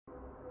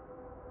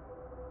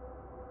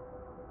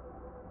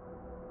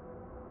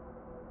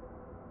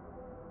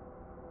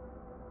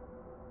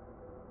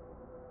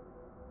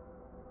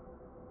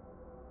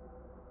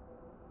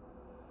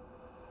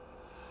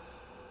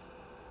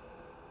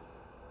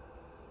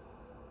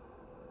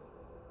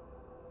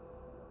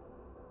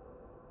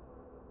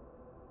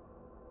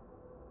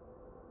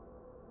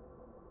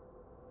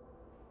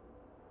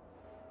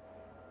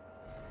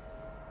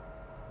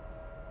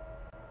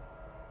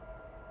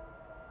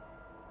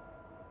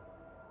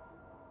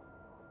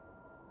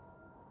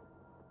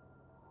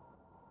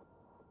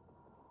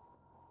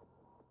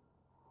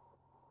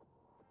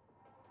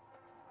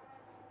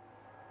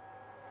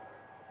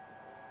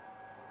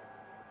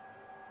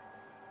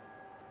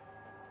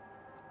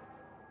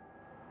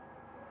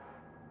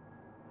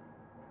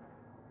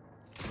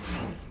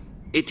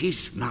It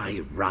is my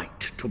right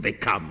to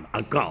become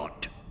a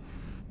god.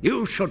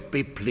 You should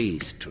be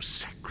pleased to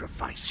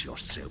sacrifice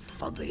yourself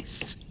for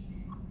this.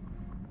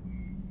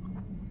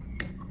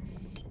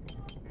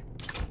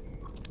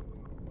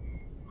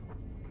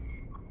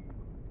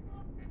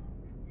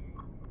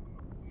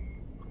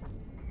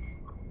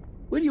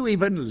 Will you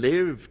even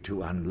live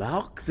to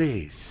unlock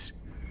this?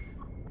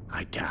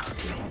 I doubt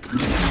it.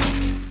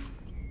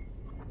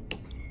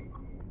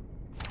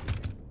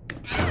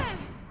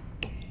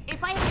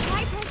 If I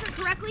apply pressure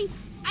correctly,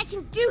 I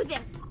can do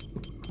this!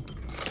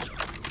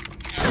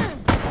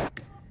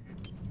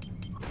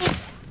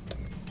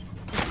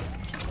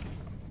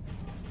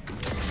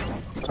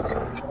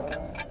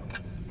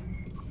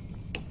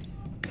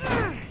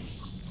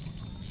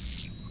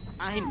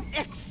 I'm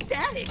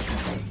ecstatic!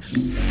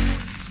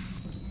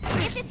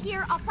 If it's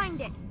here, I'll find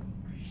it.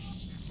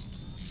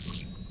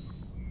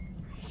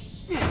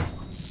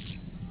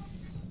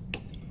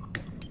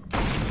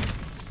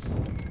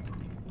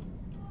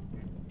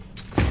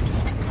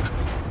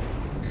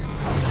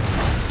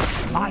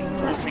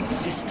 Mindless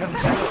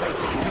existence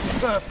elevated to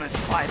purpose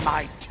by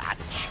my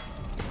touch.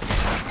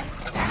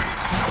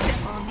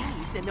 Step on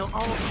these and they'll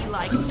all be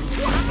like...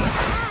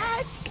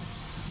 What?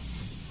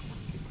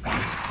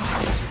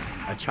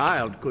 A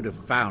child could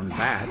have found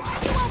that.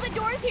 Well, the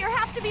doors here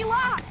have to be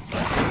locked.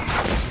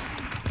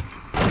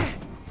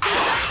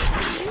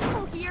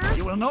 Useful here.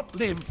 You will not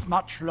live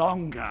much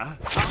longer.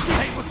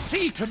 They will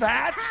see to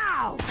that.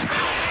 Ow!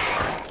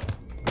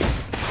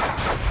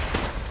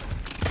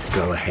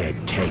 Go ahead,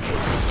 take it.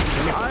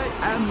 I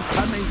am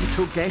coming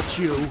to get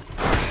you.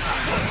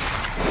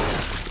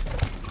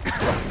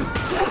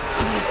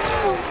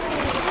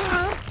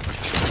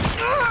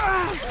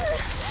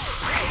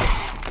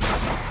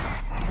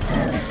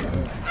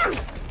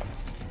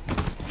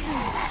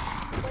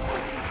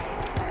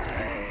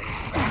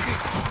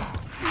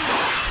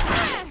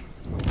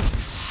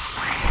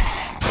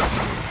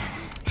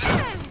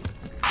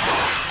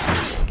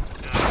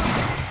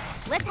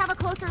 Let's have a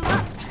closer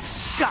look.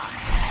 Guys,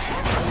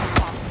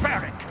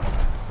 barbaric,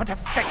 but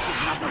effective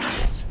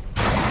nonetheless.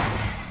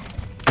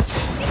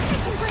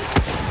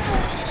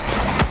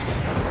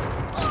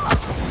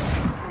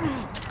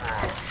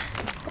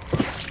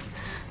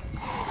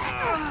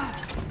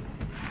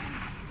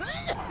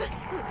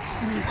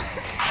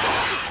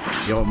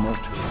 Your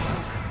mortal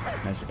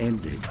has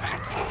ended.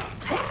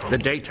 The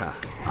data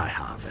I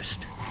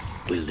harvest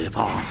will live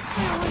on. I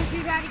don't want to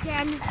do that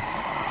again.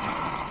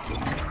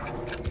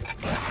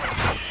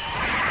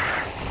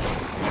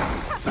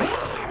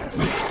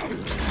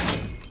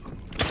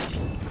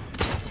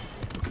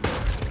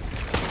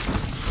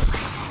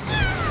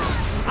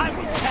 I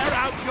will tear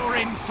out your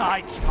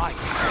insides,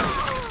 Spice.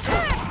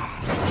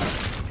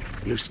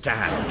 You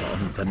stand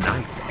on the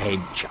knife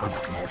edge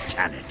of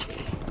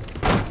mortality.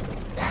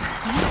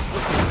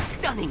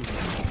 Stunning!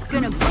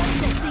 Gonna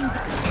bust that thing.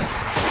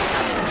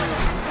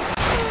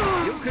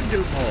 You can do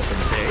more than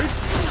this.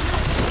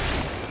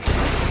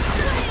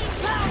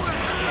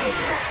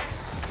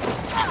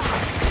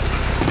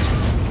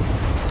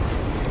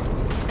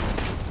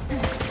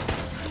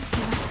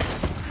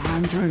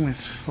 I'm doing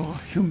this for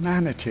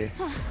humanity.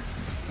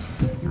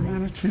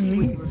 Humanity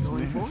needs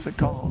me as a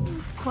god.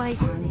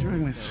 Quite. I'm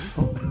doing this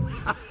for...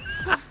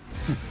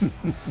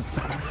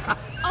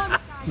 Oh my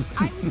gosh,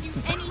 I would do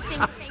anything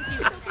to thank you.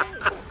 It's okay.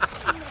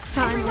 Next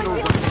time, Everyone little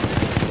relax.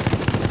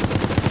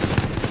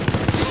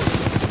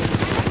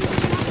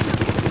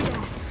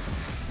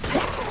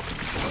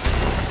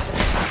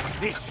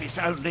 This is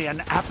only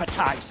an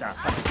appetizer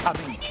for the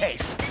coming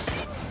tests.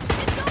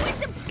 Just go with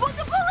the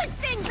bullet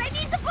things! I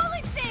need the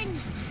bullet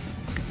things!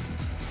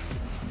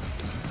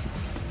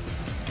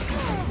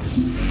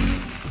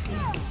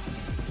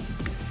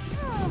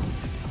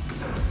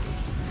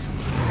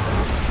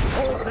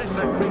 All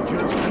lesser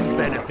creatures can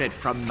benefit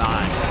from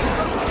mine.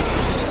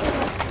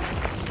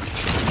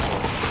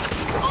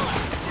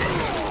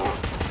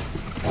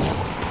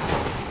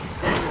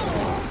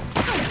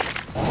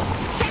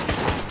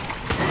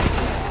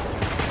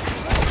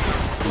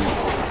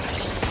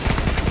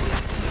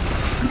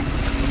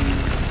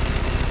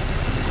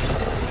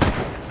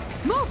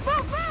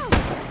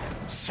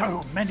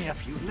 So many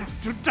of you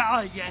left to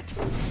die yet,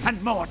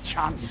 and more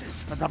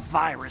chances for the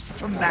virus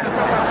to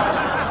manifest.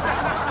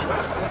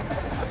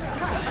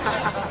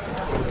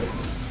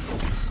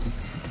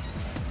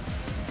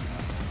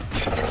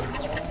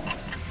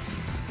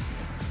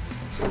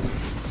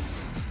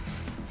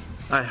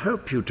 I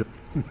hope you do.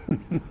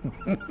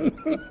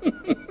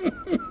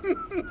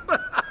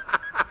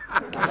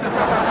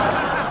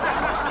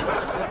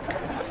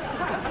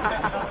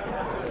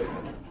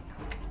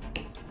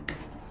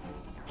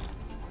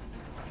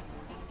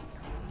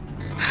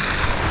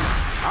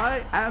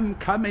 I am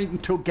coming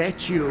to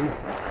get you.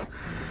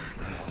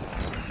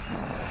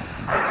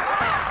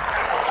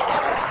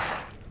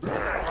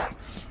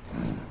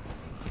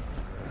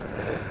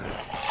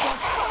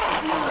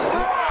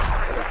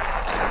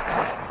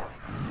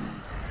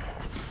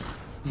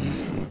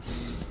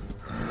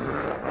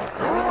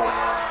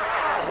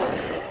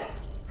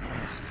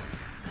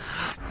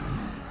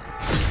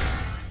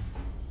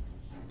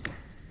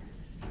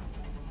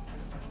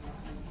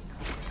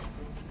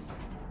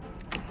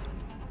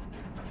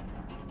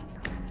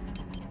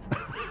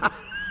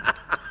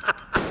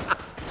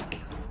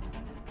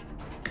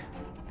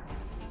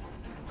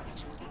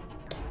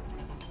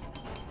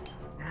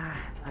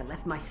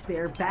 left my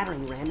spare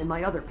battering ram in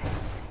my other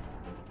pants.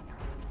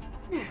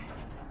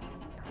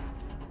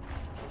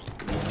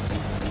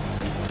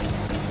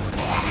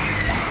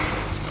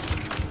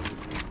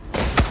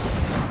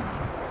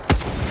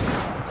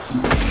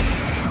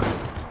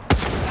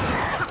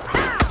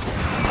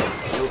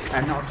 You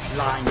cannot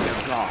blind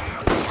a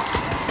god.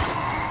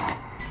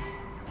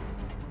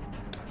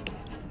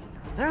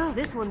 Well,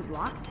 this one's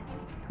locked.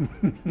 I'm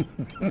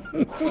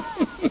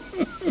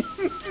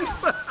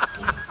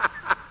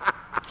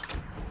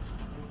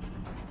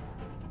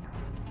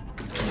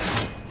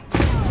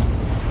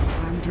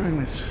doing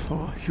this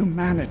for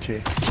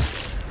humanity.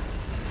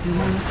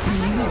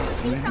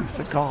 Humanity needs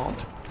a god.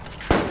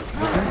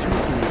 Don't you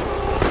agree?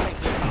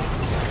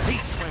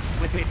 Peace went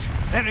with it.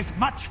 There is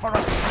much for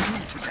us to do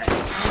today.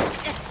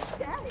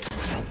 Ecstatic.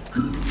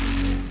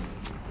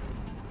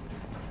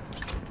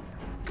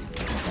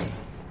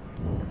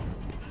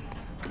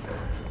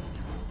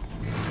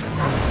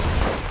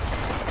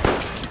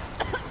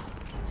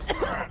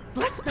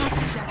 Let's not do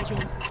that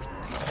again.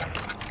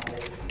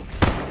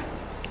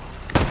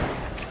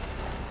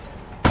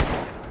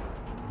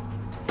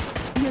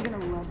 You're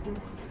gonna love this.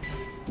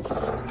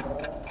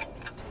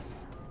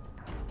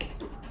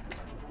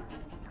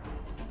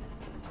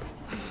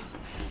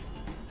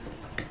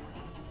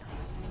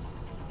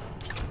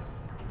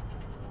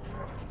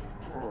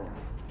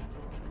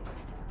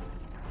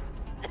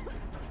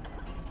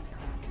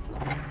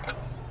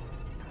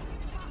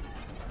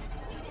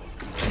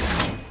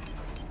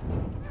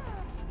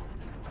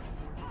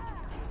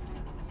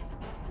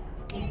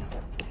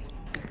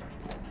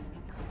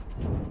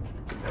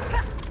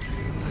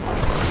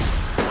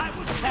 I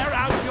will tear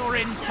out your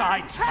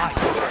insides, I'll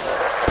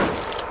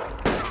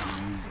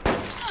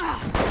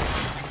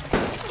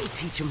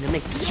teach him to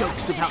make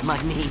jokes about my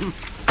name.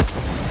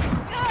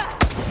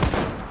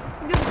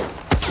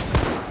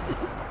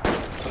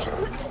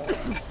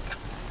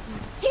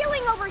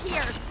 Healing over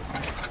here!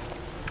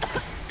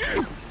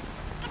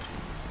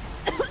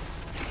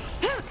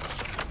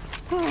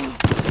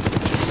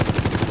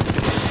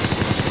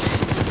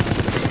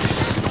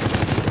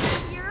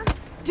 You're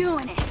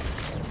doing it.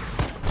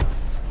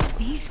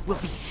 These will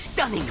be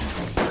stunning.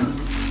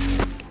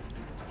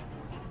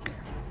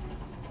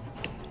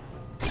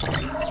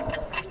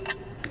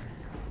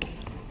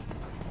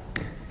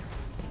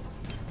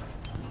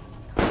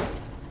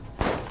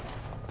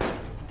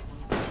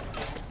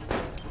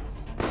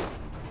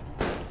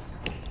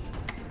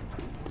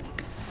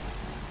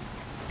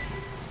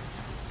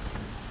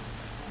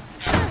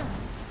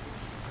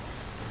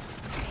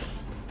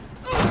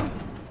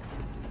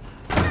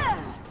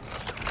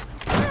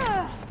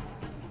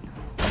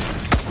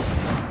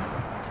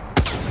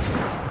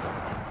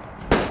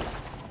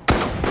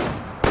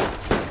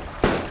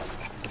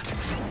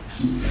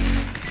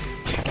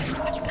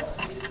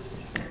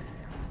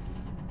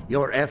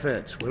 Your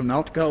efforts will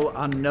not go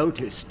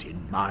unnoticed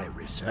in my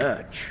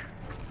research.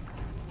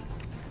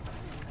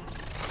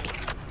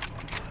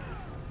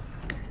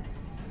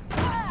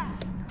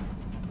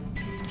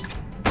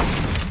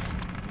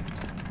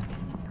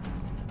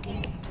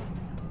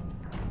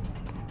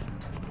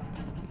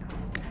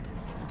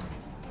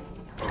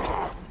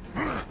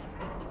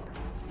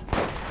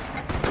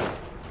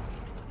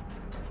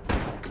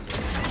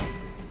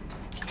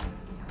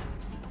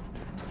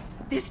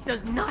 This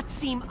does not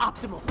seem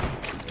optimal.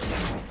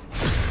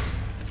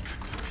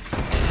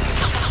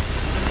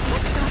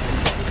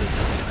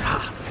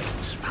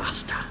 It's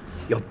faster.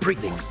 Your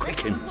breathing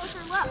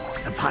quickens.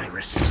 The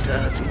virus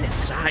stirs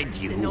inside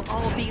Then you. they'll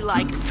all be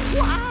like,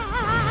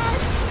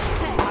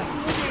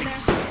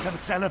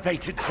 Existence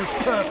elevated to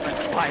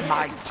purpose by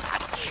my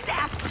touch.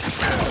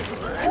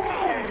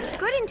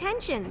 Good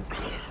intentions.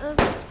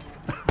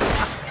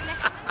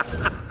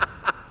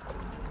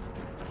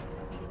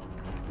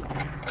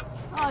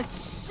 Oh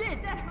shit!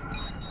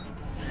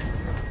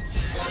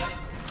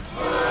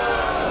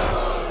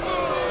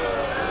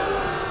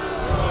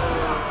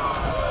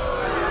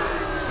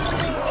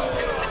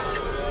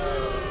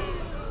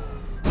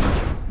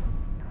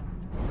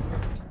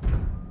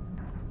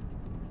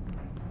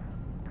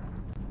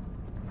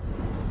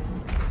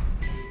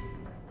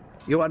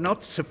 You are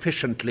not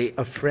sufficiently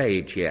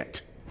afraid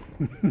yet.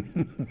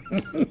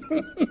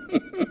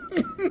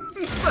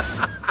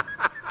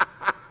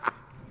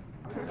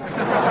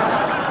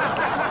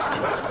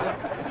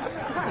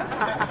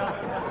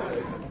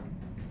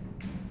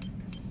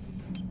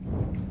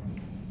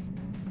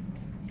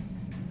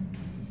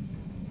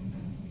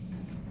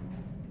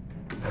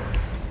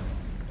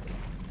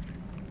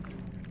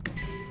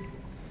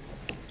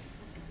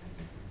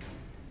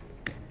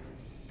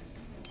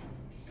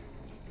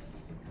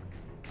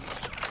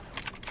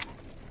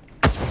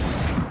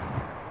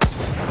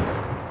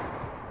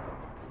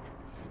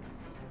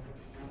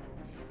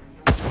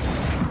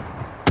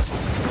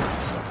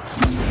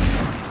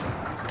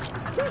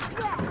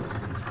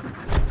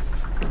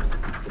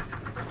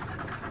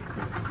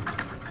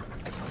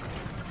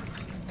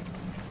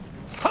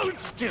 Hold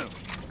still,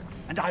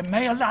 and I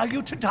may allow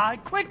you to die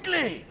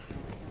quickly.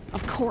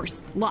 Of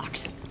course,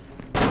 locked.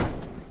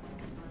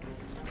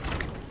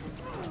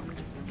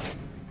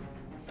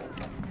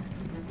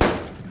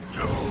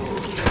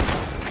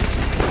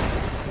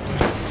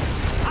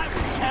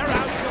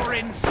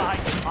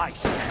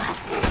 myself.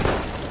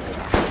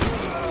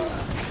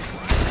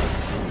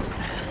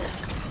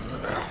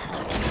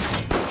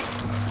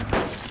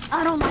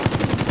 I don't like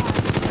being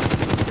watched.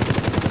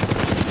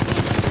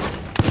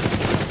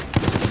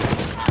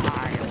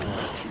 I am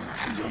waiting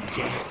for your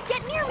death.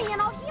 Get near me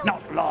and I'll heal.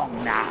 Not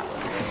long now.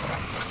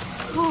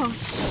 Oh,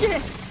 shit.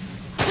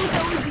 I thought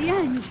that was the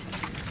end.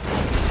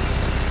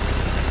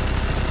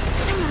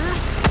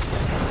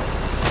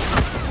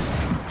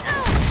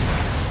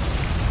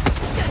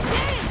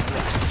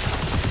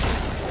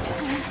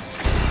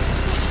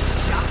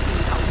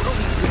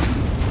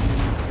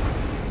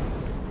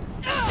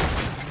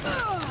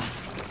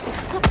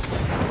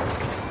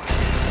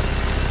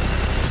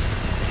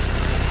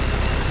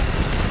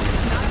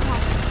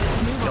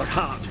 Your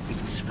heart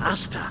beats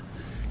faster.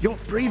 Your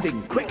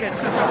breathing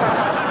quickens.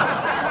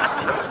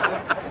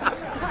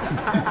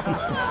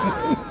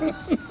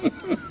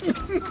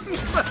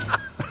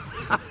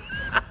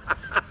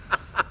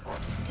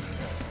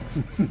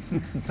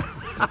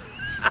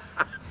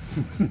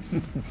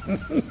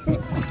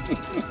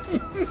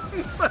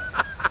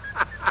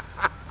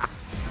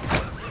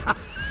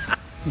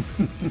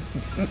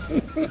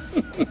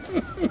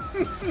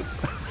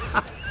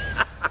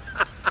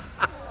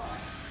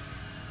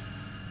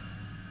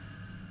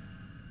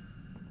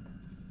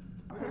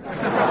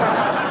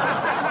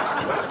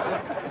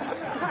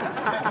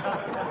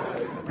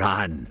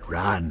 Run,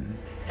 run,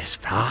 as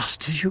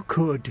fast as you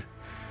could.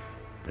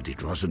 But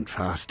it wasn't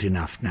fast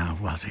enough now,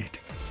 was it?